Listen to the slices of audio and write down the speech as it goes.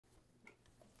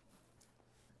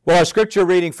Well, our scripture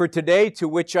reading for today, to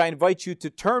which I invite you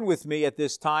to turn with me at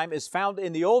this time, is found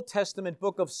in the Old Testament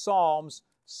book of Psalms,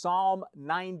 Psalm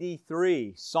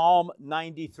 93. Psalm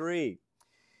 93.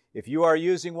 If you are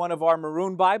using one of our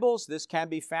maroon Bibles, this can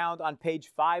be found on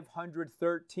page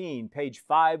 513, page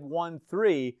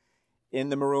 513 in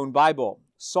the maroon Bible.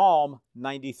 Psalm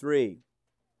 93.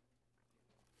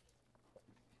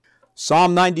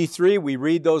 Psalm 93, we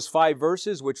read those 5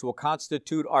 verses, which will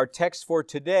constitute our text for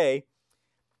today.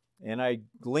 And I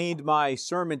gleaned my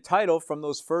sermon title from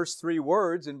those first 3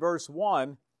 words in verse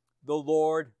 1, the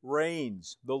Lord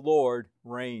reigns, the Lord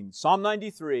reigns. Psalm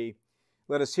 93,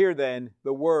 let us hear then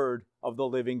the word of the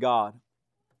living God.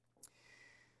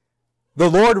 The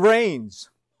Lord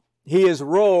reigns, He is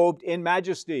robed in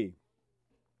majesty.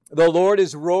 The Lord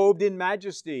is robed in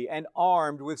majesty and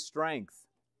armed with strength.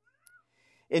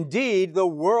 Indeed, the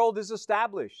world is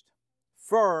established,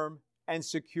 firm and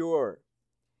secure.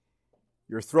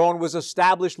 Your throne was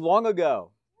established long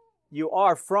ago. You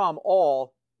are from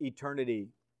all eternity.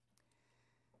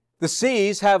 The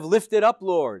seas have lifted up,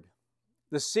 Lord.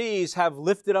 The seas have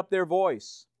lifted up their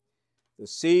voice. The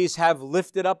seas have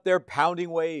lifted up their pounding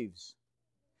waves.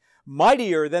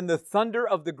 Mightier than the thunder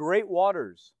of the great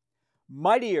waters,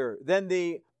 mightier than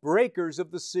the breakers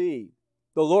of the sea.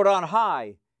 The Lord on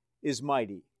high is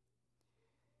mighty.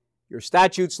 Your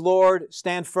statutes, Lord,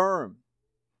 stand firm.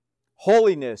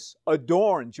 Holiness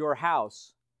adorns your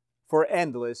house for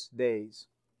endless days.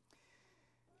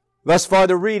 Thus far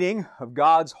the reading of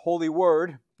God's holy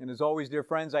word. And as always, dear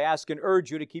friends, I ask and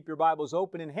urge you to keep your Bibles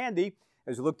open and handy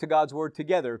as we look to God's word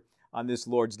together on this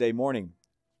Lord's Day morning.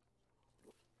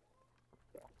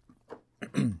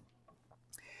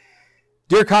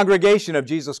 Dear congregation of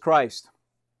Jesus Christ,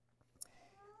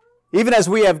 even as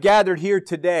we have gathered here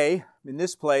today in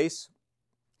this place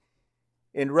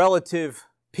in relative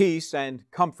peace and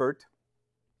comfort.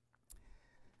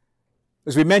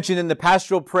 As we mentioned in the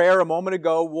pastoral prayer a moment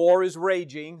ago, war is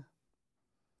raging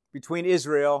between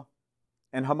Israel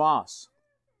and Hamas.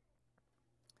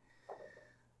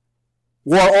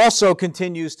 War also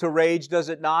continues to rage, does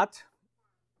it not,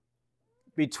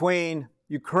 between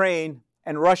Ukraine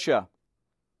and Russia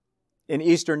in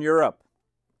Eastern Europe.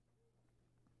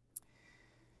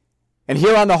 And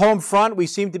here on the home front, we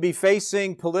seem to be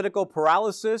facing political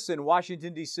paralysis in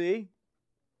Washington, D.C.,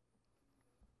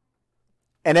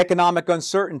 and economic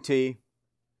uncertainty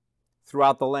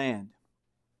throughout the land.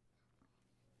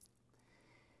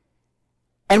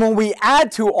 And when we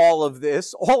add to all of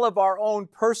this, all of our own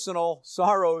personal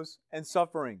sorrows and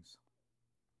sufferings,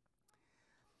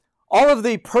 all of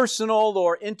the personal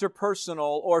or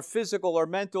interpersonal or physical or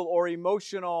mental or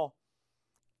emotional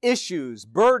issues,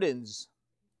 burdens,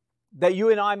 that you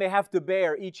and I may have to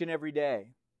bear each and every day.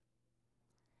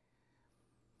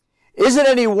 Is it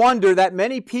any wonder that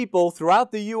many people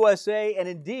throughout the USA and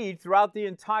indeed throughout the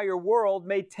entire world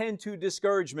may tend to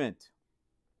discouragement,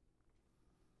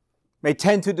 may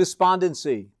tend to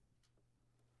despondency,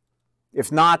 if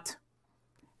not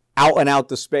out and out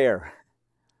despair?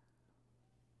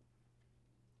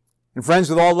 And friends,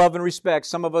 with all love and respect,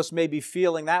 some of us may be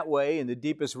feeling that way in the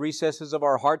deepest recesses of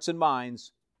our hearts and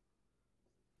minds,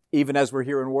 even as we're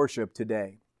here in worship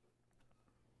today.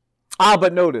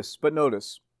 But notice,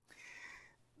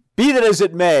 be that as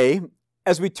it may,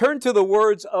 as we turn to the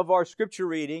words of our scripture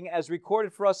reading, as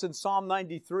recorded for us in Psalm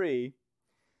 93,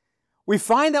 we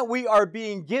find that we are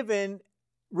being given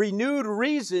renewed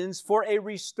reasons for a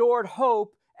restored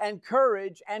hope and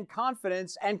courage and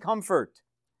confidence and comfort.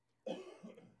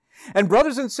 And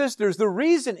brothers and sisters, the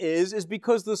reason is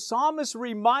because the psalmist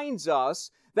reminds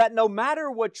us that no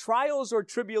matter what trials or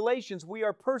tribulations we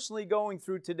are personally going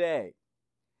through today,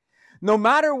 no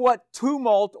matter what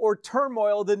tumult or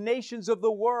turmoil the nations of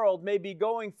the world may be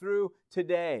going through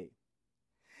today,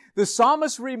 the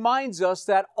psalmist reminds us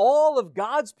that all of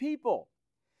God's people,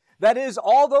 that is,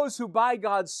 all those who by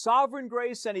God's sovereign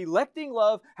grace and electing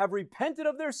love have repented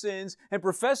of their sins and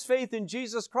profess faith in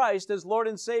Jesus Christ as Lord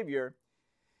and Savior,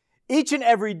 each and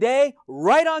every day,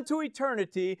 right on to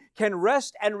eternity, can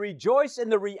rest and rejoice in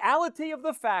the reality of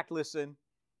the fact, listen,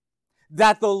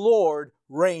 that the Lord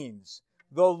reigns.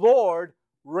 The Lord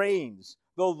reigns.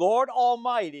 The Lord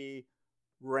Almighty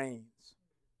reigns.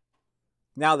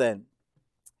 Now then,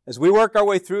 as we work our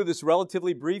way through this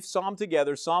relatively brief psalm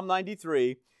together, Psalm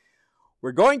 93,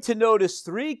 we're going to notice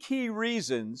 3 key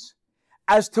reasons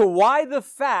as to why the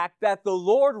fact that the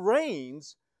Lord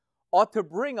reigns ought to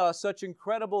bring us such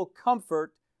incredible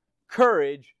comfort,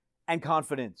 courage, and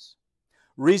confidence.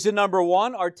 Reason number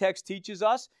 1, our text teaches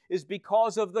us, is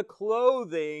because of the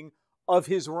clothing of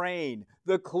His reign.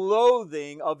 The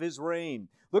clothing of His reign.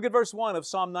 Look at verse 1 of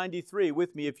Psalm 93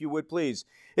 with me, if you would please.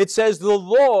 It says, the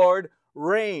Lord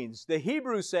reigns. The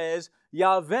Hebrew says,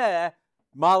 Yahweh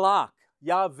Malach.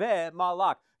 Yahweh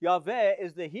Malach. Yahweh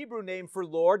is the Hebrew name for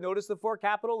Lord. Notice the 4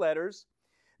 capital letters.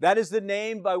 That is the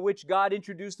name by which God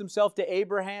introduced himself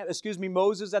to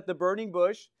Moses at the burning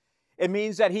bush. It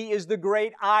means that he is the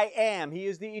great I am. He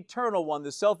is the eternal one,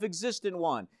 the self-existent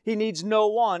one. He needs no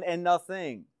one and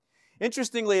nothing.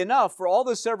 Interestingly enough, for all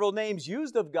the several names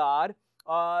used of God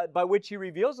by which he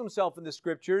reveals himself in the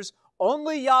scriptures,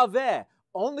 only Yahweh,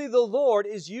 only the Lord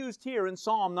is used here in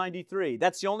Psalm 93.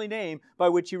 That's the only name by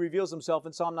which he reveals himself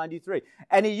in Psalm 93.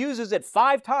 And he uses it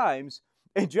 5 times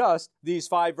in just these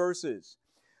 5 verses.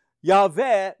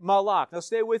 Yahweh Malach. Now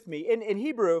stay with me. In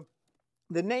Hebrew,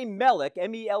 the name Melech,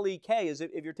 M-E-L-E-K,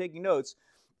 if you're taking notes,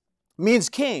 means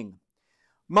king.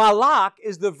 Malach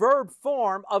is the verb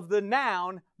form of the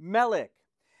noun Melech.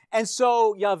 And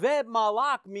so Yahweh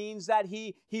Malach means that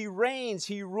he reigns,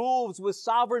 he rules with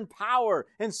sovereign power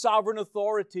and sovereign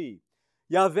authority.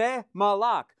 Yahweh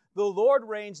Malach. The Lord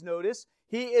reigns, notice.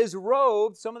 He is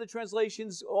robed. Some of the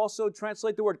translations also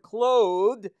translate the word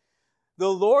clothed. The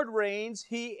Lord reigns.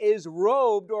 He is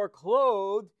robed or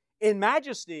clothed in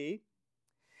majesty.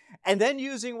 And then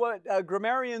using what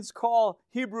grammarians call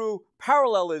Hebrew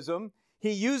parallelism,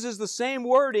 he uses the same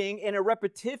wording in a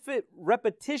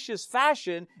repetitious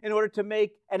fashion in order to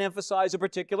make and emphasize a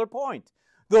particular point.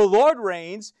 The Lord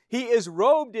reigns. He is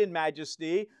robed in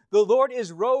majesty. The Lord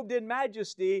is robed in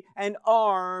majesty and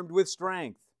armed with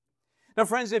strength. Now,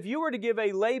 friends, if you were to give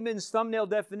a layman's thumbnail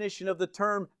definition of the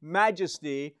term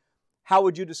majesty, how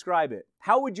would you describe it?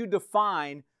 How would you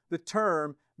define the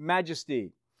term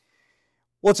majesty?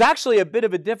 Well, it's actually a bit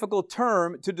of a difficult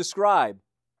term to describe.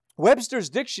 Webster's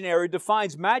dictionary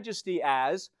defines majesty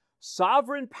as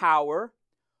sovereign power,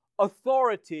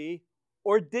 authority,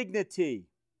 or dignity,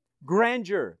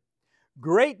 grandeur,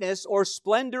 greatness or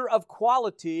splendor of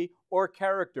quality or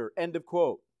character, end of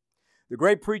quote. The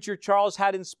great preacher Charles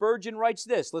Haddon Spurgeon writes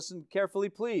this. Listen carefully,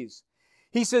 please.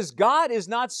 He says, God is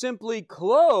not simply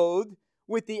clothed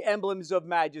with the emblems of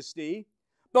majesty,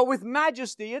 but with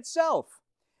majesty itself.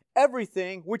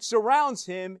 Everything which surrounds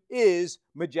him is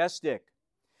majestic.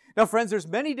 Now, friends, there's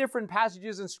many different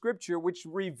passages in Scripture which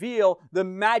reveal the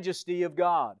majesty of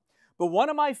God. But one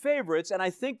of my favorites, and I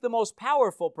think the most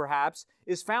powerful perhaps,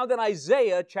 is found in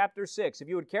Isaiah chapter 6. If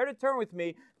you would care to turn with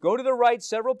me, go to the right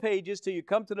several pages till you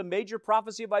come to the major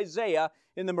prophecy of Isaiah.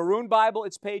 In the Maroon Bible,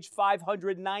 it's page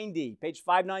 590, page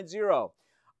 590.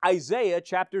 Isaiah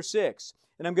chapter 6.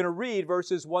 And I'm going to read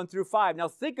verses 1 through 5. Now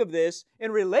think of this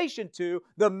in relation to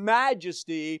the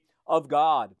majesty of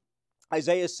God.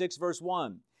 Isaiah 6 verse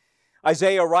 1.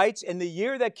 Isaiah writes, in the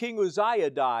year that King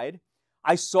Uzziah died,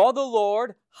 I saw the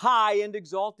Lord high and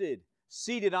exalted,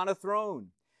 seated on a throne,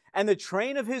 and the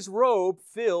train of his robe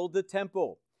filled the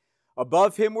temple.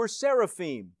 Above him were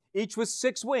seraphim, each with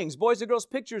 6 wings. Boys and girls,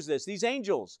 pictures this. These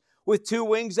angels, with 2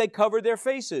 wings they covered their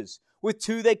faces, with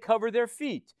 2 they covered their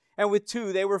feet, and with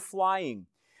 2 they were flying.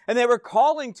 And they were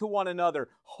calling to one another,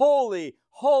 Holy,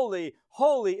 holy,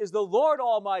 holy is the Lord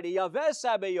Almighty, Yahweh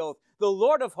Sabaoth, the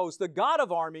Lord of hosts, the God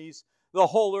of armies. The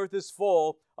whole earth is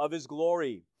full of his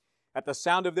glory. At the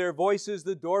sound of their voices,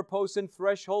 the doorposts and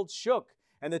thresholds shook,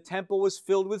 and the temple was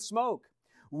filled with smoke.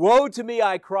 Woe to me,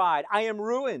 I cried, I am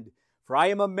ruined, for I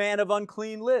am a man of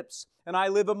unclean lips, and I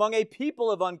live among a people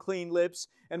of unclean lips,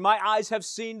 and my eyes have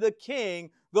seen the King,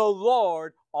 the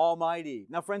Lord Almighty.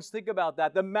 Now, friends, think about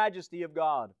that, the majesty of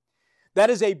God. That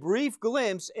is a brief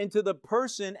glimpse into the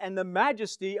person and the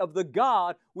majesty of the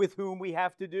God with whom we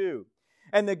have to do.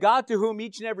 And the God to whom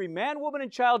each and every man, woman,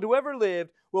 and child who ever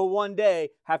lived will one day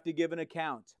have to give an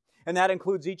account. And that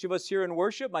includes each of us here in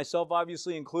worship, myself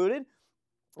obviously included.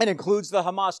 It includes the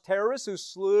Hamas terrorists who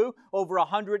slew over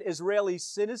 100 Israeli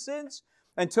citizens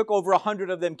and took over 100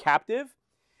 of them captive.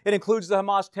 It includes the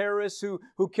Hamas terrorists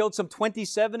who killed some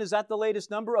 27, is that the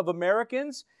latest number, of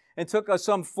Americans, and took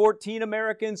some 14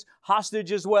 Americans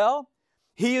hostage as well.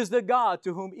 He is the God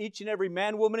to whom each and every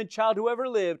man, woman, and child who ever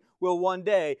lived will one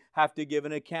day have to give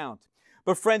an account.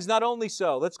 But friends, not only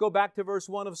so. Let's go back to verse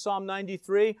 1 of Psalm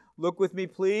 93. Look with me,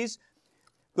 please.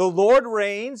 The Lord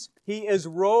reigns. He is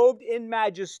robed in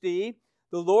majesty.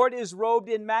 The Lord is robed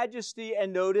in majesty,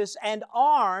 and notice, and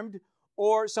armed,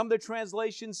 or some of the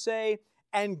translations say,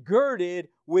 and girded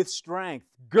with strength.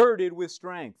 Girded with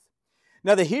strength.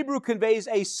 Now, the Hebrew conveys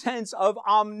a sense of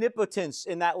omnipotence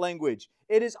in that language.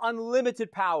 It is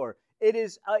unlimited power. It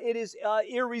is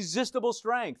irresistible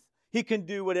strength. He can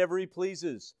do whatever he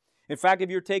pleases. In fact, if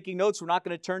you're taking notes, we're not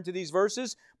going to turn to these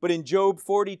verses, but in Job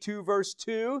 42 verse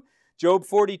 2, Job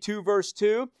 42 verse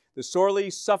 2, the sorely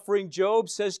suffering Job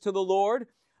says to the Lord,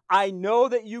 I know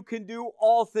that you can do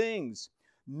all things.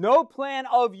 No plan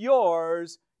of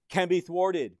yours can be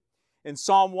thwarted. In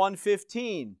Psalm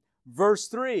 115, verse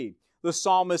 3, the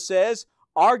psalmist says,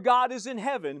 our God is in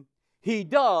heaven. He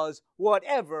does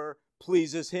whatever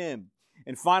pleases him.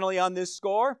 And finally on this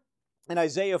score, in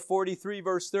Isaiah 43,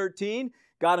 verse 13,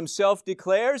 God himself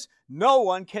declares, no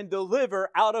one can deliver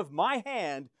out of my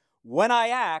hand. When I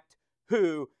act,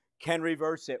 who can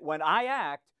reverse it? When I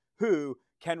act, who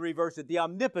can reverse it? The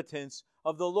omnipotence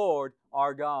of the Lord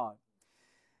our God.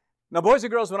 Now, boys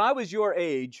and girls, when I was your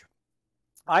age,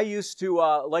 I used to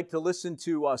like to listen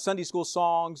to Sunday school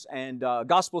songs and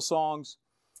gospel songs,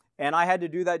 and I had to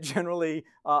do that generally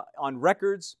on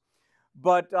records.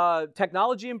 But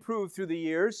technology improved through the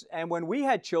years, and when we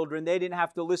had children, they didn't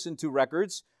have to listen to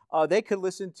records. They could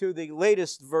listen to the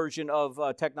latest version of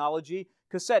technology,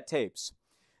 cassette tapes.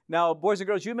 Now, boys and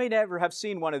girls, you may never have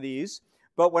seen one of these,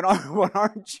 but when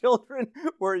our children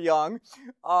were young,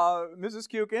 Mrs.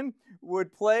 Kukin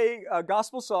would play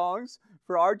gospel songs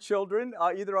for our children,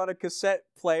 either on a cassette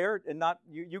player, and not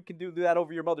you can do that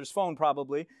over your mother's phone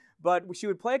probably, but she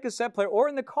would play a cassette player, or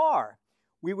in the car.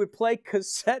 We would play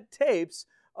cassette tapes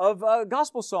of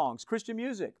gospel songs, Christian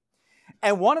music.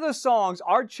 And one of the songs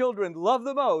our children love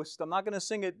the most, I'm not going to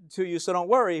sing it to you, so don't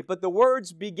worry, but the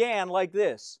words began like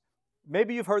this.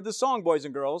 Maybe you've heard the song, boys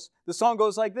and girls. The song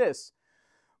goes like this.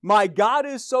 My God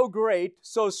is so great,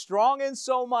 so strong and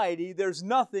so mighty, there's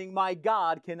nothing my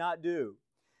God cannot do.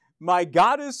 My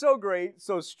God is so great,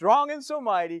 so strong and so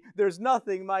mighty, there's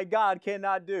nothing my God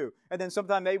cannot do. And then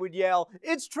sometime they would yell,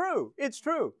 it's true, it's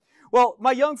true. Well,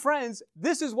 my young friends,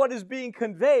 this is what is being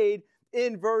conveyed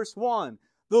in verse 1.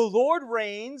 The Lord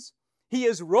reigns. He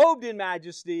is robed in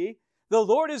majesty. The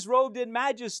Lord is robed in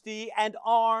majesty and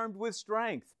armed with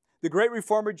strength. The great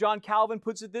reformer John Calvin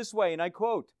puts it this way, and I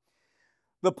quote,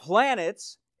 the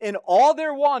planets in all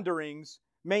their wanderings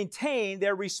maintain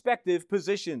their respective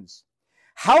positions.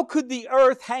 How could the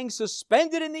earth hang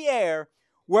suspended in the air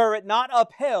were it not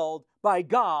upheld by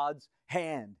God's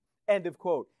hand? End of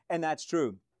quote. And that's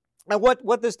true. And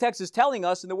what this text is telling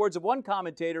us, in the words of one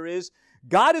commentator, is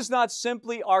God is not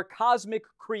simply our cosmic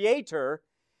creator,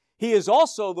 He is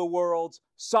also the world's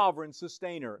sovereign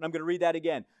sustainer. And I'm going to read that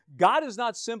again. God is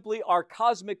not simply our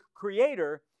cosmic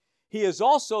creator, He is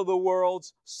also the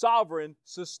world's sovereign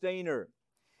sustainer.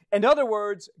 In other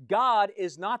words, God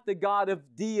is not the God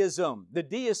of deism. The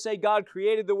deists say God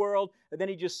created the world and then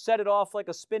He just set it off like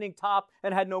a spinning top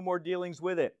and had no more dealings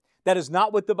with it. That is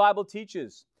not what the Bible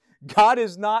teaches. God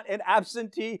is not an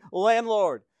absentee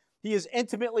landlord. He is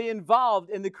intimately involved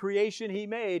in the creation He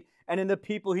made and in the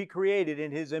people He created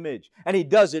in His image. And He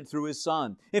does it through His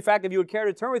Son. In fact, if you would care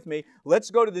to turn with me,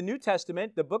 let's go to the New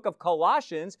Testament, the book of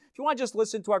Colossians. If you want to just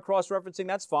listen to our cross-referencing,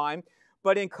 that's fine.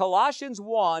 But in Colossians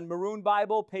 1, Maroon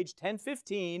Bible, page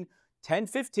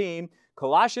 1015,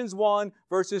 Colossians 1,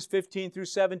 verses 15 through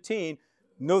 17,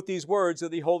 note these words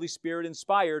of the Holy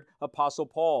Spirit-inspired Apostle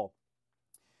Paul.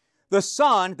 The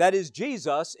Son, that is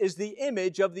Jesus, is the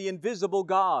image of the invisible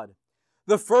God,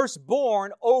 the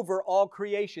firstborn over all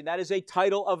creation. That is a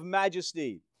title of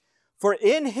majesty. For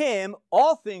in Him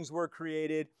all things were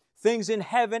created, things in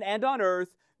heaven and on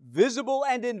earth, visible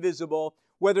and invisible,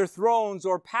 whether thrones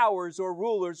or powers or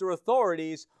rulers or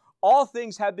authorities, all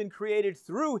things have been created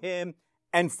through Him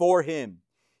and for Him.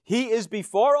 He is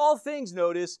before all things,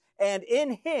 notice, and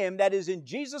in Him, that is in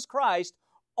Jesus Christ,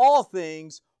 all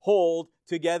things hold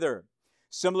together.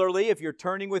 Similarly, if you're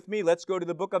turning with me, let's go to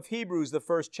the book of Hebrews, the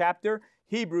first chapter,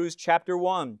 Hebrews chapter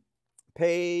 1,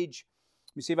 page,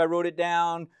 let me see if I wrote it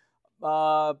down.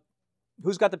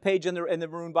 Who's got the page in the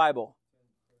Maroon Bible?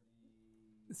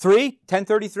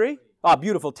 1033? Ah,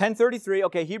 beautiful, 1033.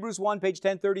 Okay, Hebrews 1, page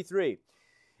 1033.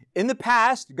 In the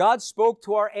past, God spoke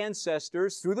to our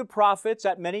ancestors through the prophets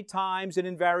at many times and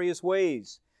in various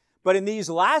ways. But in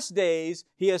these last days,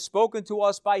 He has spoken to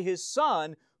us by His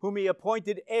Son, whom He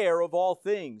appointed heir of all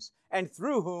things, and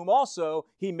through whom also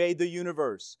He made the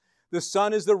universe. The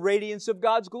Son is the radiance of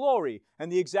God's glory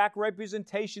and the exact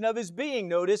representation of His being,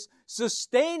 notice,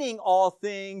 sustaining all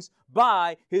things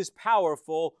by His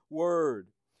powerful word.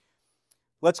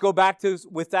 Let's go back to,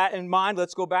 with that in mind,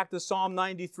 let's go back to Psalm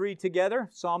 93 together.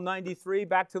 Psalm 93,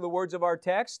 back to the words of our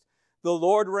text. The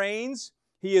Lord reigns.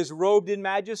 He is robed in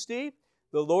majesty.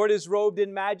 The Lord is robed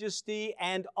in majesty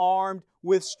and armed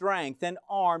with strength, and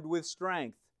armed with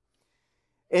strength.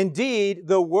 Indeed,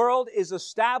 the world is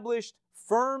established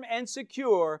firm and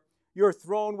secure. Your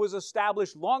throne was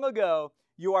established long ago.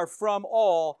 You are from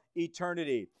all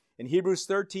eternity. In Hebrews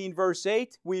 13, verse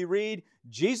 8, we read,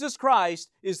 Jesus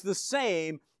Christ is the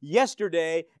same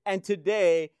yesterday and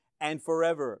today and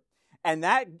forever. And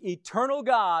that eternal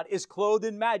God is clothed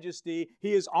in majesty.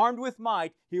 He is armed with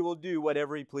might. He will do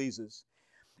whatever He pleases.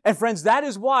 And friends, that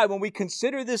is why when we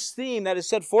consider this theme that is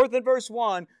set forth in verse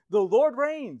 1, the Lord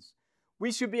reigns,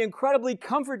 we should be incredibly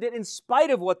comforted in spite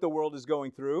of what the world is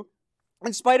going through,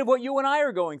 in spite of what you and I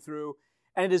are going through.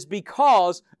 And it is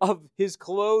because of His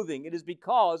clothing. It is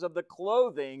because of the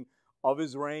clothing of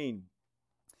His reign.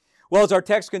 Well, as our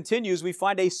text continues, we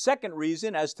find a second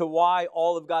reason as to why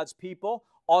all of God's people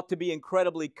ought to be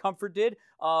incredibly comforted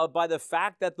by the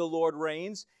fact that the Lord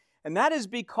reigns. And that is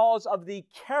because of the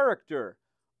character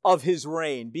of His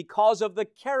reign. Because of the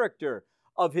character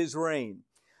of His reign.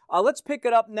 Let's pick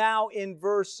it up now in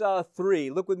verse 3.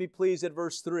 Look with me, please, at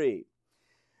verse 3.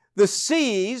 The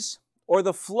seas, or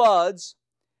the floods,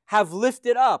 have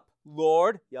lifted up,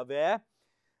 Lord, Yahweh.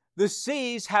 The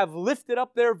seas have lifted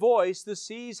up their voice. The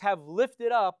seas have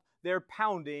lifted up their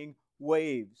pounding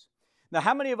waves. Now,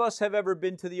 how many of us have ever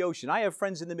been to the ocean? I have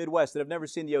friends in the Midwest that have never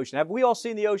seen the ocean. Have we all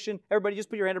seen the ocean? Everybody, just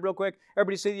put your hand up real quick.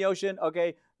 Everybody seen the ocean?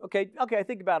 Okay. I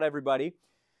think about everybody.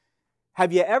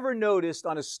 Have you ever noticed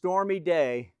on a stormy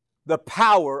day the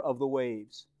power of the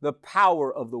waves? The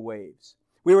power of the waves.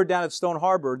 We were down at Stone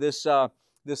Harbor this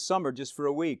summer just for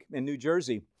a week in New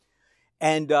Jersey.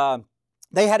 And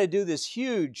they had to do this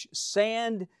huge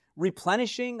sand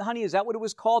replenishing, honey, is that what it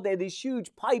was called? They had these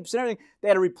huge pipes and everything. They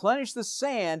had to replenish the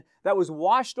sand that was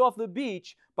washed off the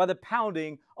beach by the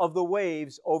pounding of the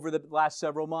waves over the last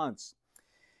several months.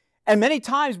 And many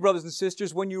times, brothers and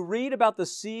sisters, when you read about the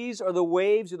seas or the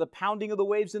waves or the pounding of the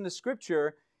waves in the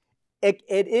Scripture, it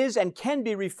is and can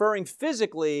be referring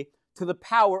physically to the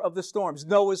power of the storms.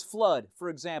 Noah's flood, for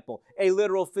example, a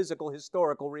literal, physical,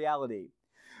 historical reality.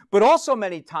 But also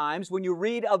many times when you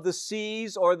read of the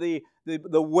seas or the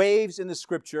waves in the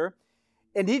Scripture,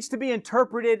 it needs to be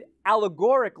interpreted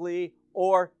allegorically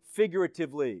or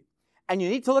figuratively. And you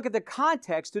need to look at the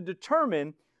context to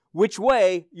determine which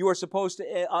way you are supposed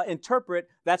to interpret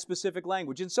that specific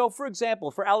language. And so, for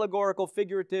example, for allegorical,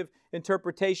 figurative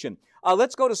interpretation,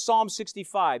 let's go to Psalm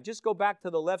 65. Just go back to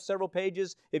the left several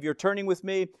pages if you're turning with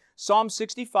me. Psalm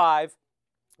 65,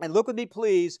 and look with me,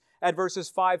 please, at verses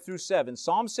 5 through 7.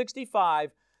 Psalm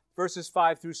 65, verses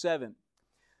 5 through 7.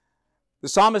 The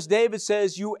psalmist David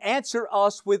says, "You answer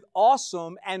us with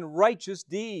awesome and righteous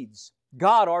deeds,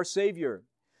 God our Savior,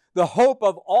 the hope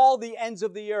of all the ends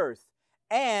of the earth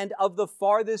and of the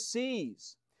farthest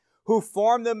seas, who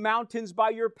form the mountains by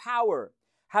your power,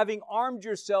 having armed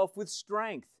yourself with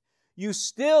strength. You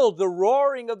stilled the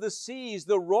roaring of the seas,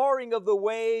 the roaring of the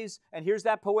waves," and here's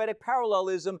that poetic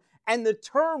parallelism, "and the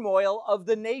turmoil of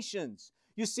the nations."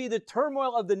 You see, the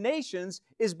turmoil of the nations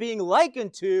is being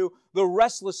likened to the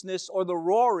restlessness or the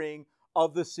roaring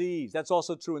of the seas. That's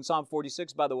also true in Psalm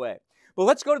 46, by the way. But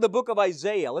let's go to the book of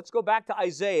Isaiah. Let's go back to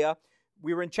Isaiah.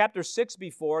 We were in chapter 6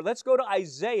 before. Let's go to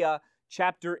Isaiah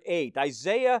chapter 8.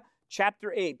 Isaiah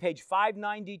chapter 8, page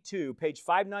 592. Page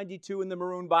 592 in the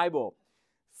Maroon Bible.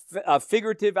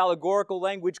 Figurative, allegorical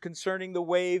language concerning the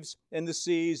waves and the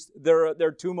seas,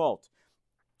 their tumult.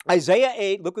 Isaiah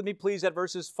 8, look with me please at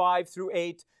verses 5 through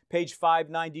 8, page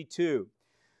 592.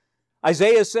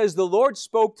 Isaiah says, "The Lord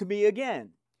spoke to me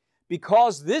again,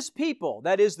 because this people,"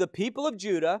 that is the people of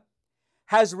Judah,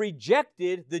 "has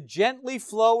rejected the gently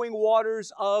flowing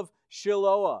waters of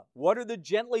Shiloah." What are the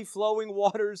gently flowing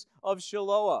waters of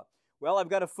Shiloah? Well, I've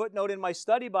got a footnote in my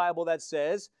study Bible that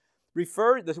says,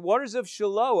 the waters of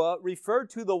Shiloah refer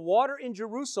to the water in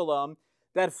Jerusalem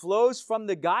that flows from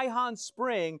the Gihon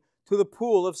spring to the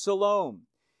pool of Siloam.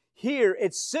 Here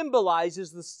it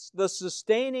symbolizes the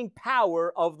sustaining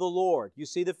power of the Lord. You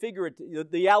see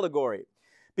the allegory.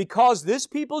 Because this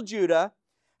people, Judah,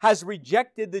 has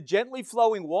rejected the gently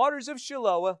flowing waters of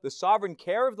Shiloah, the sovereign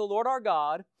care of the Lord our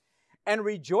God, and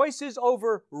rejoices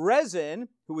over Rezin,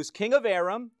 who was king of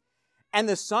Aram, and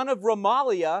the son of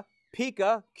Remaliah,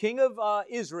 Pekah, king of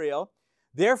Israel.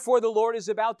 Therefore, the Lord is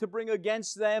about to bring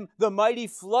against them the mighty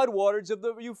floodwaters of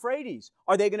the Euphrates.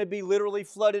 Are they going to be literally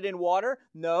flooded in water?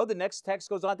 No, the next text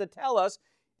goes on to tell us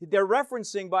they're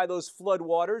referencing by those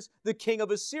floodwaters the king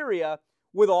of Assyria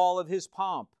with all of his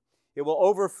pomp. It will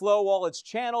overflow all its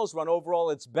channels, run over all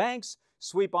its banks,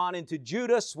 sweep on into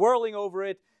Judah, swirling over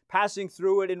it, passing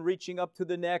through it and reaching up to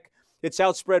the neck. Its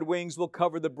outspread wings will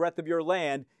cover the breadth of your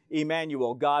land.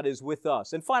 Emmanuel, God is with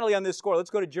us. And finally on this score, let's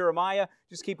go to Jeremiah.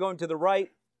 Just keep going to the right.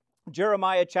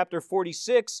 Jeremiah chapter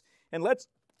 46. And let's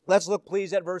look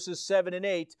please at verses 7 and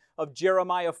 8 of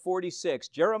Jeremiah 46.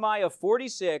 Jeremiah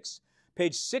 46,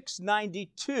 page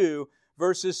 692,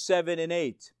 verses 7 and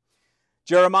 8.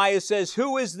 Jeremiah says,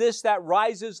 "Who is this that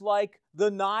rises like the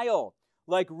Nile,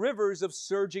 like rivers of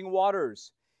surging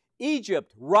waters?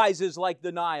 Egypt rises like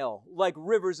the Nile, like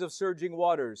rivers of surging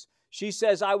waters. She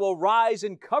says, I will rise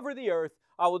and cover the earth.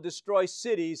 I will destroy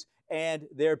cities and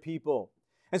their people.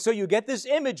 And so you get this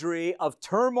imagery of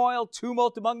turmoil,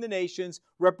 tumult among the nations,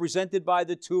 represented by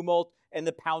the tumult and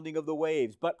the pounding of the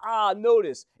waves. But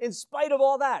notice, in spite of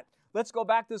all that, let's go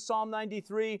back to Psalm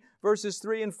 93, verses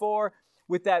 3 and 4,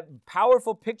 with that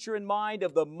powerful picture in mind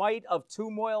of the might of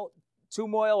tumult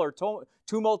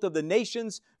of the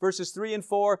nations, verses 3 and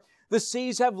 4. The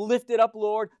seas have lifted up,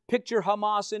 Lord. Picture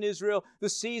Hamas and Israel. The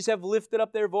seas have lifted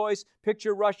up their voice.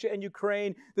 Picture Russia and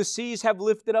Ukraine. The seas have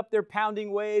lifted up their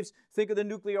pounding waves. Think of the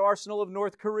nuclear arsenal of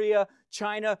North Korea,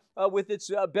 China with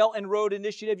its Belt and Road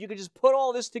Initiative. You could just put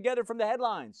all this together from the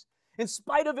headlines. In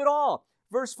spite of it all,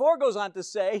 verse 4 goes on to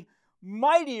say,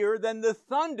 mightier than the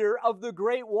thunder of the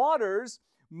great waters,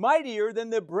 mightier than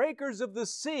the breakers of the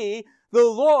sea, the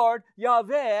Lord,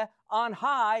 Yahweh, on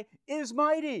high is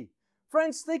mighty.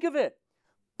 Friends, think of it.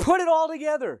 Put it all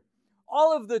together.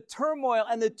 All of the turmoil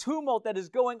and the tumult that is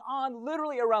going on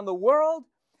literally around the world.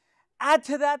 Add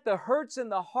to that the hurts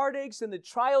and the heartaches and the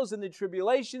trials and the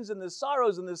tribulations and the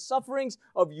sorrows and the sufferings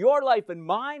of your life and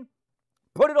mine.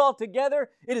 Put it all together.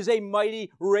 It is a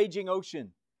mighty, raging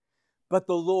ocean. But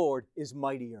the Lord is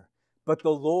mightier. But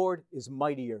the Lord is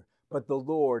mightier. But the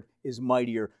Lord is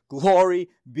mightier. Glory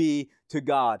be to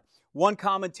God. One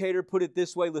commentator put it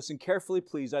this way. Listen carefully,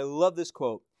 please. I love this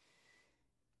quote.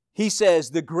 He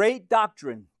says, the great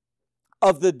doctrine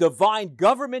of the divine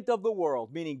government of the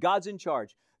world, meaning God's in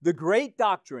charge, the great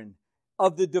doctrine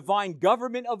of the divine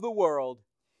government of the world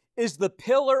is the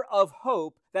pillar of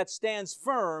hope that stands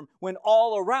firm when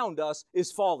all around us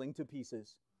is falling to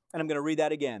pieces. And I'm going to read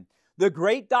that again. The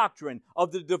great doctrine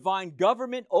of the divine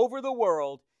government over the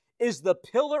world is the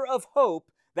pillar of hope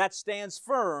that stands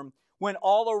firm when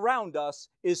all around us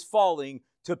is falling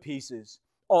to pieces.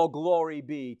 All glory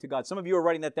be to God. Some of you are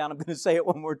writing that down. I'm going to say it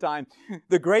one more time.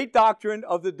 The great doctrine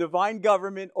of the divine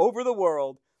government over the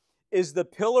world is the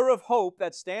pillar of hope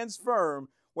that stands firm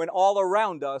when all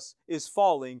around us is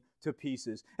falling to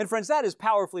pieces. And friends, that is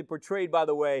powerfully portrayed, by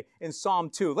the way, in Psalm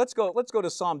 2. Let's go to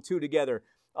Psalm 2 together.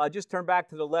 Just turn back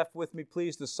to the left with me,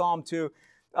 please, to Psalm 2.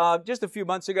 Just a few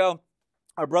months ago,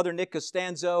 our brother Nick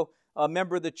Costanzo, a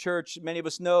member of the church, many of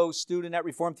us know, student at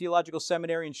Reformed Theological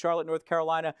Seminary in Charlotte, North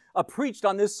Carolina, preached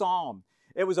on this psalm.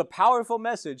 It was a powerful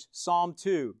message, Psalm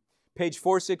 2, page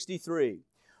 463.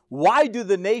 Why do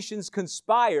the nations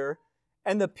conspire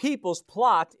and the peoples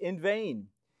plot in vain?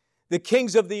 The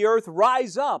kings of the earth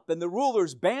rise up, and the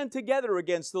rulers band together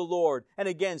against the Lord and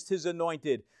against His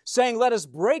anointed, saying, let us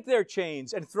break their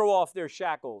chains and throw off their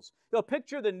shackles. They'll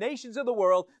picture the nations of the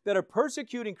world that are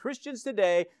persecuting Christians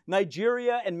today,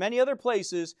 Nigeria and many other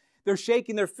places. They're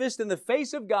shaking their fist in the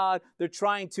face of God. They're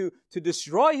trying to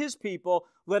destroy His people.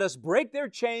 Let us break their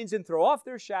chains and throw off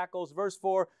their shackles. Verse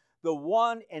 4, the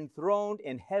one enthroned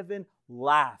in heaven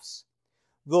laughs.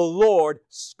 The Lord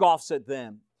scoffs at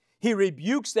them. He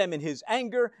rebukes them in His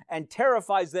anger and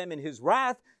terrifies them in His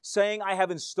wrath, saying, I have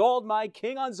installed my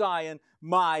king on Zion,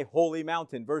 my holy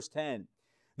mountain. Verse 10.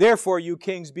 Therefore, you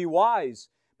kings, be wise.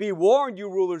 Be warned, you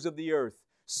rulers of the earth.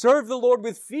 Serve the Lord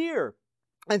with fear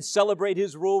and celebrate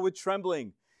His rule with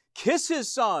trembling. Kiss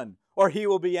His Son, or He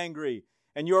will be angry,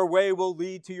 and your way will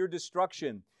lead to your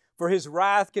destruction. For His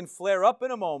wrath can flare up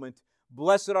in a moment.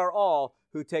 Blessed are all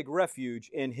who take refuge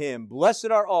in Him.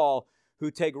 Blessed are all who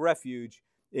take refuge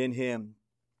in Him.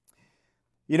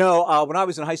 You know, when I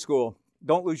was in high school,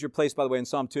 don't lose your place, by the way, in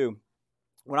Psalm 2.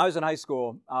 When I was in high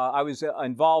school, I was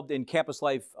involved in campus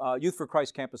life, Youth for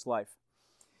Christ campus life.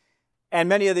 And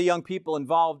many of the young people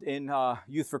involved in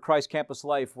Youth for Christ campus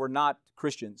life were not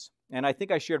Christians. And I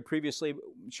think I shared previously,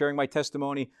 sharing my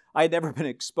testimony, I had never been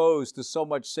exposed to so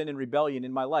much sin and rebellion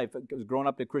in my life. I was growing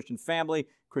up in a Christian family,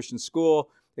 Christian school,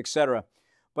 etc.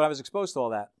 But I was exposed to all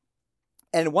that.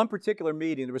 And in one particular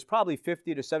meeting, there was probably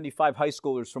 50 to 75 high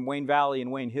schoolers from Wayne Valley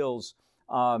and Wayne Hills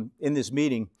in this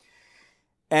meeting.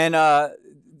 And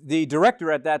the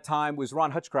director at that time was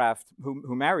Ron Hutchcraft,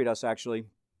 who married us, actually.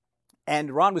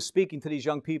 And Ron was speaking to these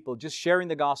young people, just sharing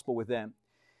the gospel with them.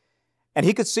 And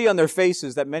he could see on their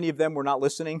faces that many of them were not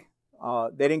listening.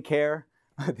 They didn't care.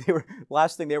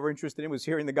 Last thing they were interested in was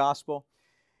hearing the gospel.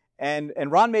 And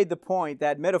Ron made the point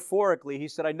that metaphorically, he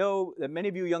said, I know that many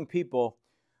of you young people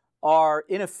are,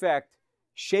 in effect,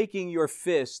 shaking your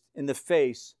fist in the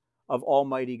face of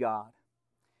Almighty God.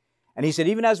 And he said,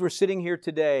 even as we're sitting here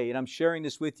today, and I'm sharing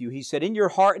this with you, he said, in your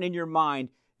heart and in your mind,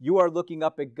 you are looking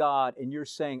up at God and you're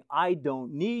saying, I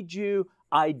don't need you,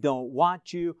 I don't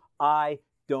want you, I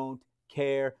don't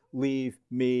care, leave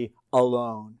me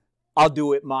alone. I'll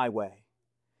do it my way.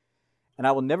 And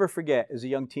I will never forget, as a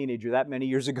young teenager, that many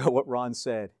years ago, what Ron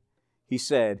said. He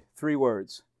said 3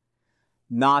 words: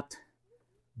 not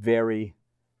very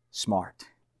smart.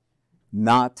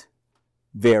 Not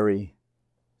very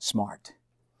smart.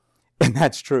 And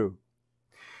that's true.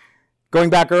 Going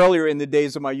back earlier in the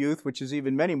days of my youth, which is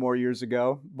even many more years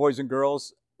ago, boys and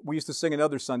girls, we used to sing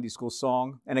another Sunday school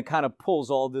song, and it kind of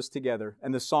pulls all this together.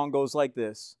 And the song goes like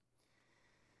this: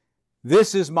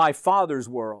 this is my Father's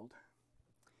world.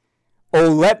 Oh,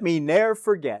 let me ne'er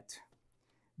forget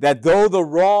that though the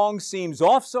wrong seems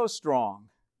oft so strong,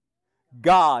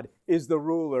 God is the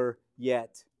ruler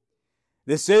yet.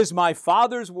 This is my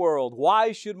Father's world.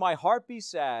 Why should my heart be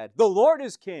sad? The Lord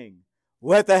is King.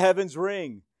 Let the heavens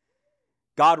ring.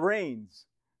 God reigns.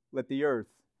 Let the earth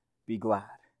be glad.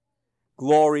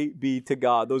 Glory be to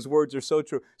God. Those words are so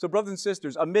true. So, brothers and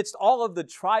sisters, amidst all of the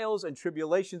trials and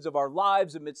tribulations of our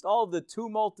lives, amidst all of the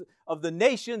tumult of the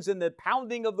nations and the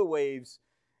pounding of the waves,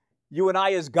 you and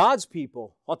I as God's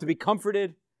people ought to be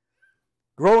comforted,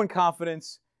 grow in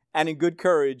confidence, and in good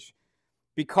courage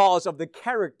because of the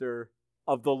character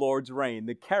of the Lord's reign.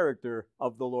 The character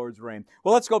of the Lord's reign.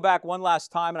 Well, let's go back one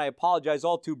last time, and I apologize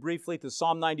all too briefly, to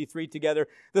Psalm 93 together.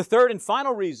 The third and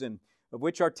final reason of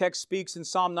which our text speaks in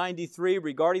Psalm 93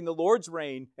 regarding the Lord's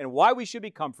reign and why we should be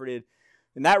comforted.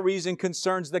 And that reason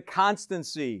concerns the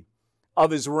constancy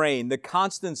of His reign. The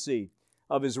constancy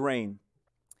of His reign.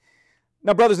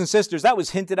 Now, brothers and sisters, that was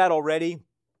hinted at already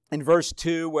in verse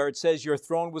 2, where it says, your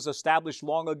throne was established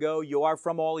long ago. You are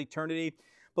from all eternity.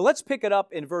 But let's pick it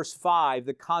up in verse 5,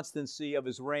 the constancy of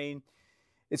His reign.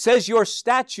 It says, your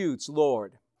statutes,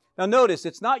 Lord. Now notice,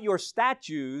 it's not your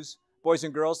statues, boys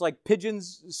and girls, like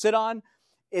pigeons sit on.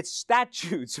 It's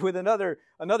statutes with another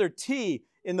T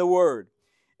in the word.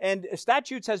 And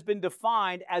statutes has been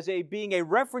defined as being a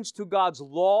reference to God's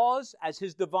laws as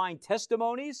His divine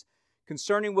testimonies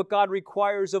concerning what God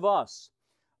requires of us.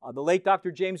 The late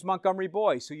Dr. James Montgomery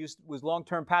Boyce, who was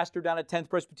long-term pastor down at 10th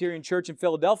Presbyterian Church in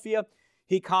Philadelphia,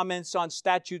 he comments on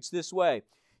statutes this way.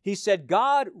 He said,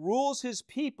 God rules His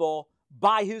people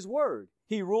by His word.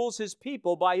 He rules His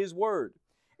people by His word.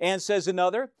 And says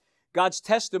another, God's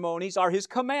testimonies are His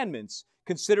commandments,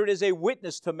 considered as a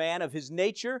witness to man of His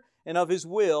nature and of His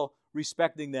will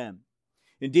respecting them.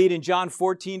 Indeed, in John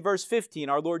 14, verse 15,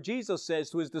 our Lord Jesus says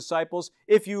to His disciples,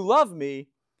 if you love me,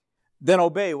 then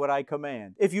obey what I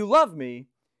command. If you love me,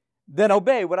 then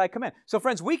obey what I command. So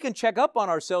friends, we can check up on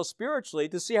ourselves spiritually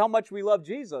to see how much we love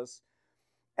Jesus.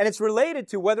 And it's related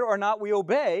to whether or not we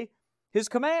obey His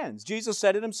commands. Jesus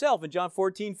said it Himself in John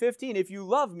 14, 15, if you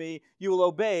love me, you will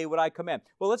obey what I command.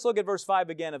 Well, let's look at verse 5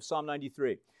 again of Psalm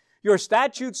 93. Your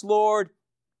statutes, Lord,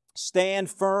 stand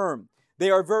firm.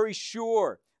 They are very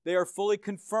sure. They are fully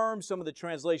confirmed, some of the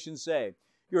translations say.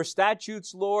 Your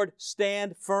statutes, Lord,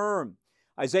 stand firm.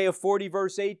 Isaiah 40,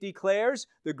 verse 8 declares,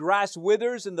 the grass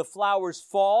withers and the flowers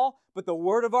fall, but the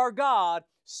word of our God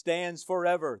stands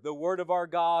forever. The word of our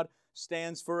God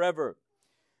stands forever.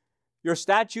 Your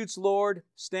statutes, Lord,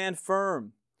 stand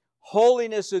firm.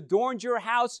 Holiness adorns your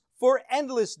house for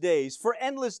endless days, for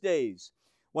endless days.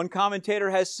 One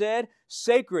commentator has said,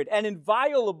 sacred and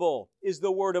inviolable is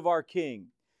the word of our King.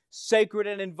 Sacred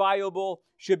and inviolable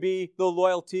should be the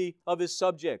loyalty of His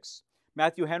subjects.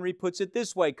 Matthew Henry puts it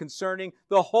this way concerning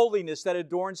the holiness that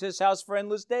adorns His house for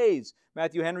endless days.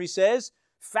 Matthew Henry says,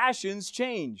 fashions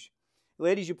change.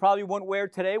 Ladies, you probably won't wear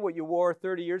today what you wore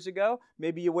 30 years ago.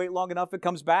 Maybe you wait long enough, it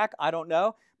comes back. I don't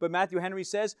know. But Matthew Henry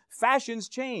says, fashions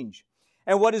change.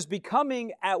 And what is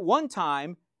becoming at one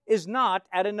time is not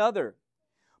at another.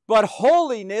 But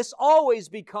holiness always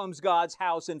becomes God's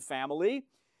house and family,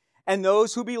 and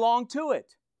those who belong to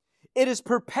it. It is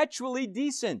perpetually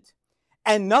decent,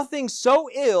 and nothing so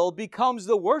ill becomes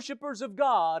the worshipers of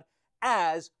God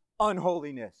as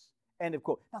unholiness. End of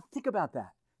quote. Now think about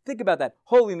that. Think about that.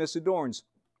 Holiness adorns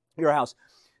your house.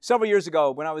 Several years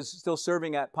ago, when I was still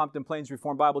serving at Pompton Plains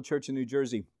Reformed Bible Church in New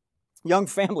Jersey, young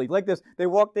family like this, they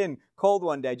walked in cold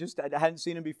one day. I hadn't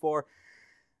seen them before.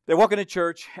 They walk into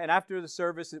church, and after the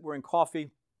service, we're in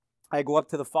coffee. I go up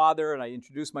to the father, and I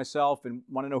introduce myself and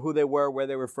want to know who they were, where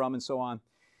they were from, and so on.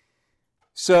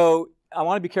 So I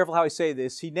want to be careful how I say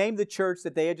this. He named the church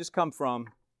that they had just come from,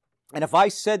 and if I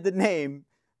said the name,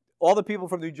 all the people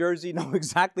from New Jersey know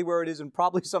exactly where it is, and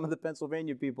probably some of the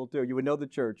Pennsylvania people too. You would know the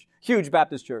church. Huge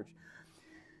Baptist church.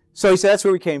 So he said, that's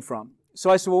where we came from. So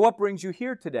I said, well, what brings you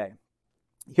here today?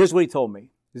 Here's what he told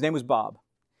me. His name was Bob.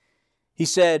 He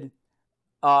said,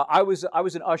 I was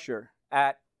an usher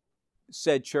at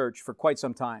said church for quite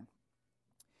some time.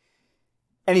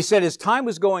 And he said, as time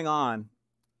was going on,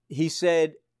 he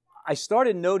said, I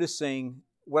started noticing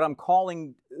what I'm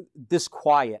calling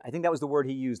disquiet. I think that was the word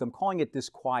he used. I'm calling it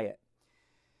disquiet.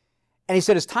 And he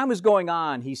said, as time was going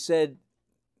on, he said,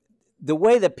 the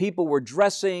way that people were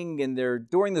dressing and they're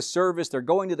during the service, they're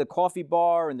going to the coffee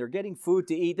bar and they're getting food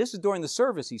to eat. This is during the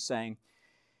service, he's saying.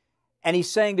 And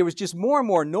he's saying there was just more and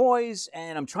more noise,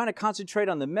 and I'm trying to concentrate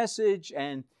on the message.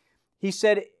 And he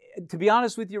said, to be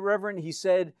honest with you, Reverend, he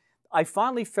said, I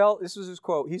finally felt, this was his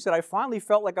quote, he said, I finally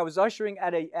felt like I was ushering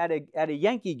at a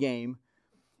Yankee game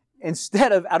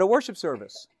instead of at a worship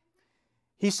service.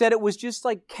 He said it was just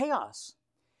like chaos.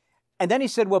 And then he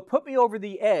said, what put me over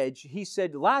the edge, he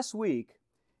said, last week,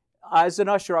 as an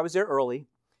usher, I was there early,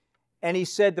 and he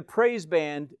said the praise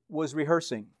band was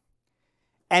rehearsing.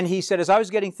 And he said, as I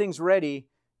was getting things ready,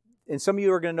 and some of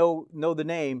you are going to know the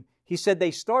name, he said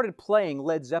they started playing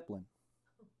Led Zeppelin.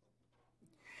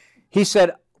 He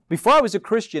said, before I was a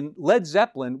Christian, Led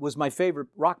Zeppelin was my favorite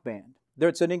rock band.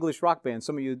 It's an English rock band.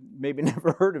 Some of you maybe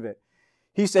never heard of it.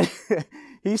 He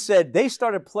said they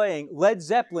started playing Led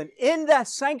Zeppelin in the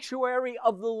sanctuary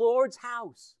of the Lord's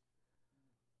house.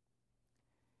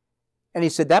 And he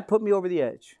said, that put me over the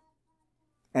edge.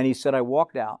 And he said, I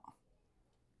walked out.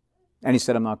 And he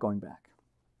said, I'm not going back.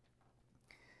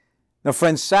 Now,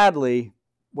 friends, sadly,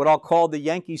 what I'll call the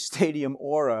Yankee Stadium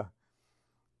aura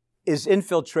is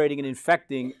infiltrating and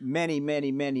infecting many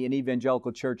an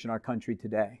evangelical church in our country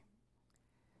today.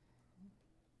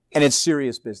 And it's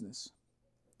serious business.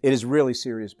 It is really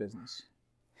serious business.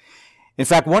 In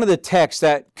fact, one of the texts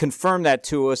that confirm that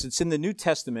to us, it's in the New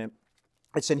Testament.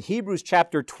 It's in Hebrews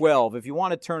chapter 12. If you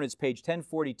want to turn, it's page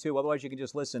 1042. Otherwise, you can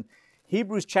just listen.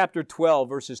 Hebrews chapter 12,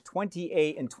 verses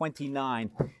 28 and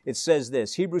 29. It says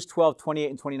this, Hebrews 12, 28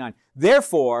 and 29.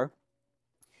 Therefore,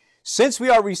 since we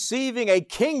are receiving a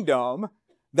kingdom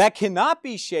that cannot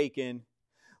be shaken,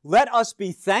 let us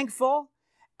be thankful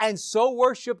and so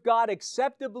worship God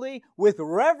acceptably with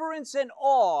reverence and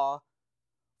awe,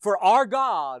 for our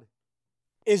God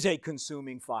is a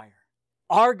consuming fire.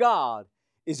 Our God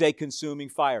is a consuming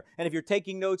fire. And if you're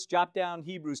taking notes, jot down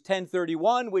Hebrews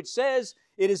 10:31, which says,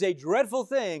 it is a dreadful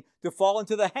thing to fall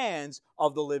into the hands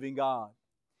of the living God.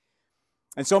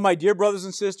 And so, my dear brothers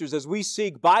and sisters, as we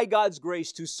seek by God's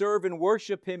grace to serve and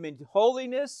worship Him in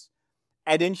holiness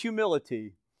and in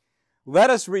humility, let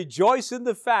us rejoice in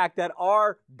the fact that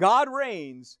our God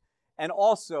reigns, and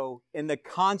also in the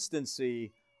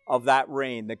constancy of that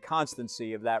reign, the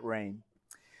constancy of that reign.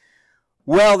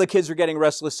 Well, the kids are getting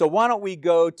restless, so why don't we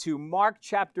go to Mark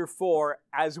chapter 4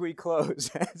 as we close,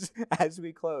 as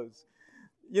we close.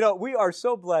 You know, we are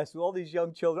so blessed with all these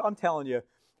young children. I'm telling you,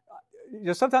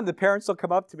 sometimes the parents will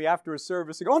come up to me after a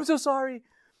service and go, I'm so sorry.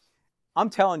 I'm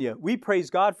telling you, we praise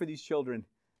God for these children.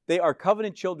 They are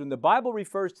covenant children. The Bible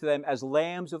refers to them as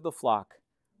lambs of the flock.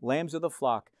 Lambs of the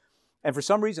flock. And for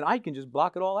some reason, I can just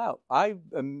block it all out. I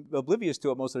am oblivious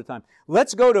to it most of the time.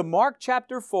 Let's go to Mark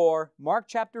chapter 4. Mark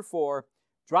chapter 4.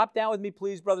 Drop down with me,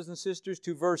 please, brothers and sisters,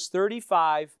 to verse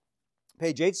 35,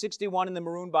 page 861 in the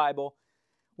Maroon Bible.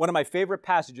 One of my favorite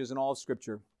passages in all of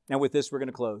Scripture. And with this, we're going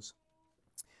to close.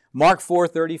 Mark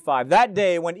 4:35. That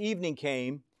day when evening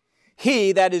came,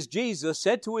 He, that is Jesus,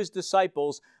 said to His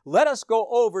disciples, let us go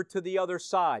over to the other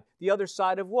side. The other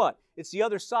side of what? It's the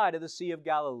other side of the Sea of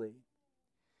Galilee.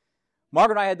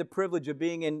 Margaret and I had the privilege of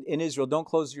being in Israel. Don't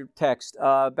close your text.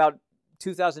 About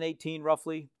 2018,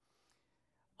 roughly.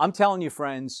 I'm telling you,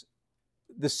 friends,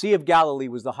 the Sea of Galilee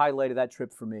was the highlight of that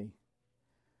trip for me.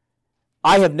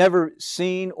 I have never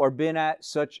seen or been at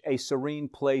such a serene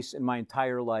place in my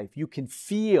entire life. You can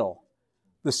feel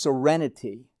the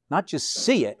serenity, not just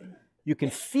see it, you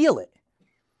can feel it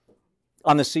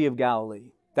on the Sea of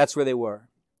Galilee. That's where they were.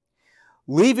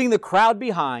 Leaving the crowd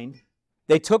behind,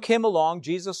 they took Him along,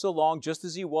 Jesus along, just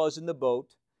as He was in the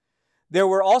boat. There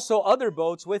were also other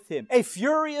boats with Him. A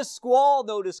furious squall,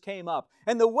 notice, came up,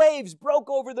 and the waves broke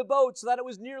over the boat so that it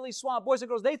was nearly swamped. Boys and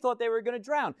girls, they thought they were going to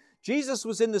drown. Jesus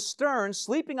was in the stern,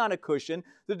 sleeping on a cushion.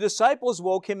 The disciples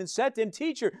woke Him and said to Him,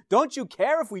 Teacher, don't you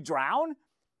care if we drown?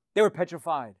 They were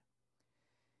petrified.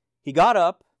 He got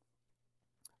up,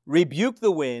 rebuked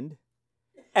the wind,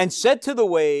 and said to the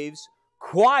waves,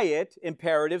 Quiet,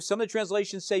 imperative. Some of the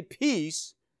translations say,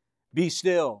 Peace, be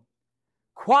still.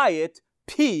 Quiet,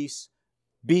 peace,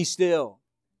 be still.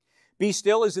 Be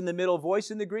still is in the middle voice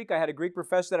in the Greek. I had a Greek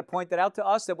professor that pointed out to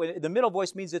us that the middle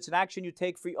voice means it's an action you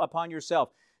take upon yourself.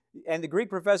 And the Greek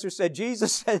professor said,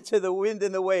 Jesus said to the wind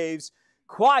and the waves,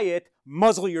 Quiet,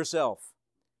 muzzle yourself.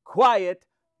 Quiet,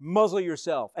 muzzle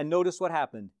yourself. And notice what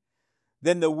happened.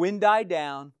 Then the wind died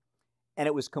down and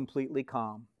it was completely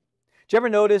calm. Did you ever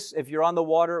notice if you're on the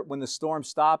water, when the storm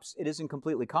stops, it isn't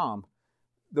completely calm.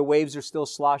 The waves are still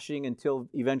sloshing until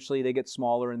eventually they get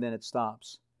smaller and then it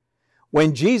stops.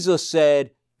 When Jesus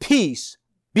said, "Peace,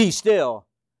 be still,"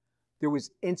 there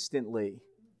was instantly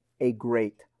a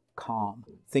great calm.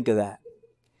 Think of that.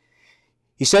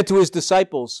 He said to his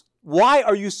disciples, "Why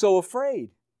are you so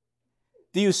afraid?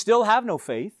 Do you still have no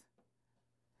faith?"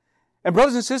 And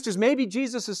brothers and sisters, maybe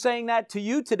Jesus is saying that to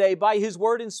you today by His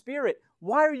Word and Spirit.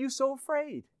 Why are you so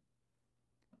afraid?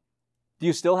 Do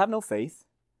you still have no faith?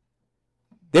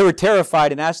 They were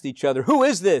terrified and asked each other, "Who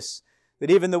is this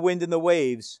that even the wind and the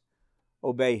waves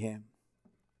obey Him?"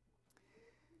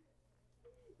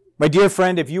 My dear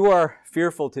friend, if you are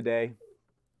fearful today,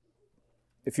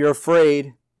 if you're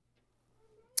afraid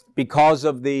because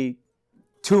of the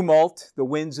tumult, the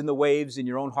winds and the waves in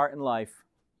your own heart and life,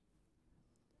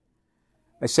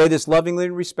 I say this lovingly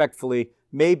and respectfully,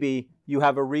 maybe you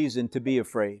have a reason to be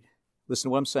afraid. Listen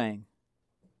to what I'm saying.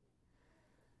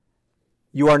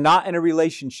 You are not in a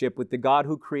relationship with the God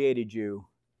who created you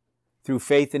through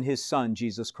faith in His Son,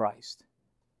 Jesus Christ.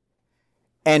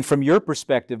 And from your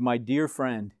perspective, my dear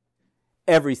friend,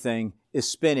 everything is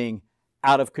spinning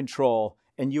out of control,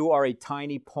 and you are a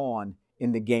tiny pawn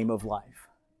in the game of life.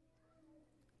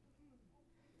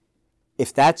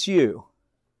 If that's you,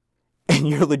 and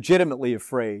you're legitimately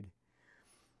afraid,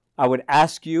 I would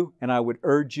ask you and I would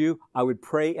urge you, I would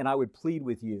pray and I would plead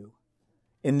with you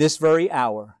in this very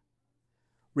hour,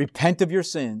 repent of your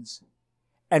sins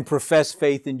and profess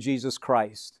faith in Jesus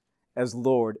Christ as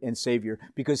Lord and Savior,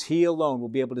 because He alone will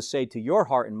be able to say to your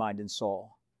heart and mind and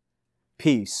soul,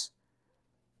 "Peace,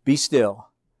 be still,"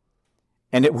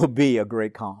 and it will be a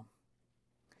great calm.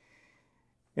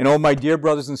 And oh, my dear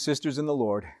brothers and sisters in the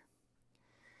Lord,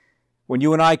 when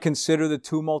you and I consider the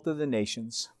tumult of the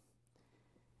nations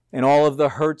and all of the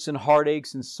hurts and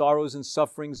heartaches and sorrows and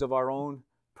sufferings of our own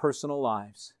personal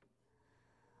lives,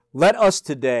 let us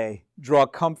today draw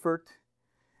comfort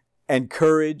and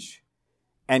courage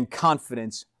and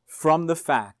confidence from the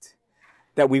fact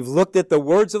that we've looked at the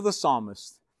words of the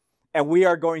psalmist and we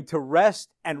are going to rest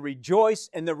and rejoice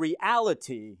in the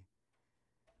reality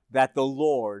that the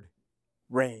Lord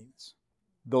reigns.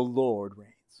 The Lord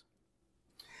reigns.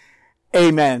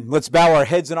 Amen. Let's bow our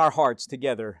heads and our hearts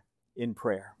together in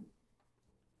prayer.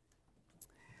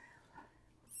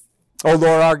 O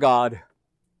Lord our God,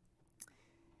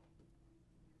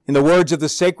 in the words of the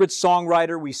sacred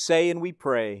songwriter, we say and we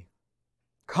pray,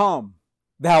 "Come,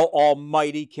 Thou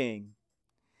Almighty King.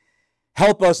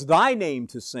 Help us Thy name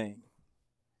to sing.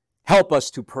 Help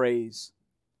us to praise.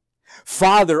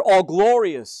 Father, all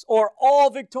glorious or all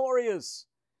victorious,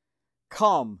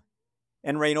 come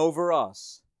and reign over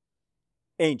us,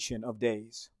 Ancient of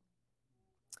Days.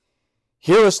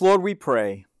 Hear us, Lord, we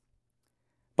pray,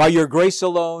 by Your grace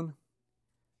alone,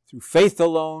 through faith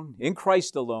alone, in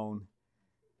Christ alone,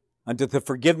 unto the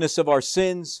forgiveness of our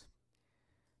sins,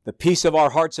 the peace of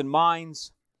our hearts and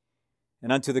minds,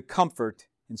 and unto the comfort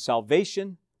and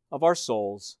salvation of our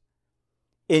souls.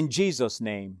 In Jesus'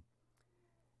 name,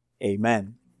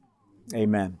 amen.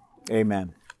 Amen.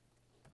 Amen.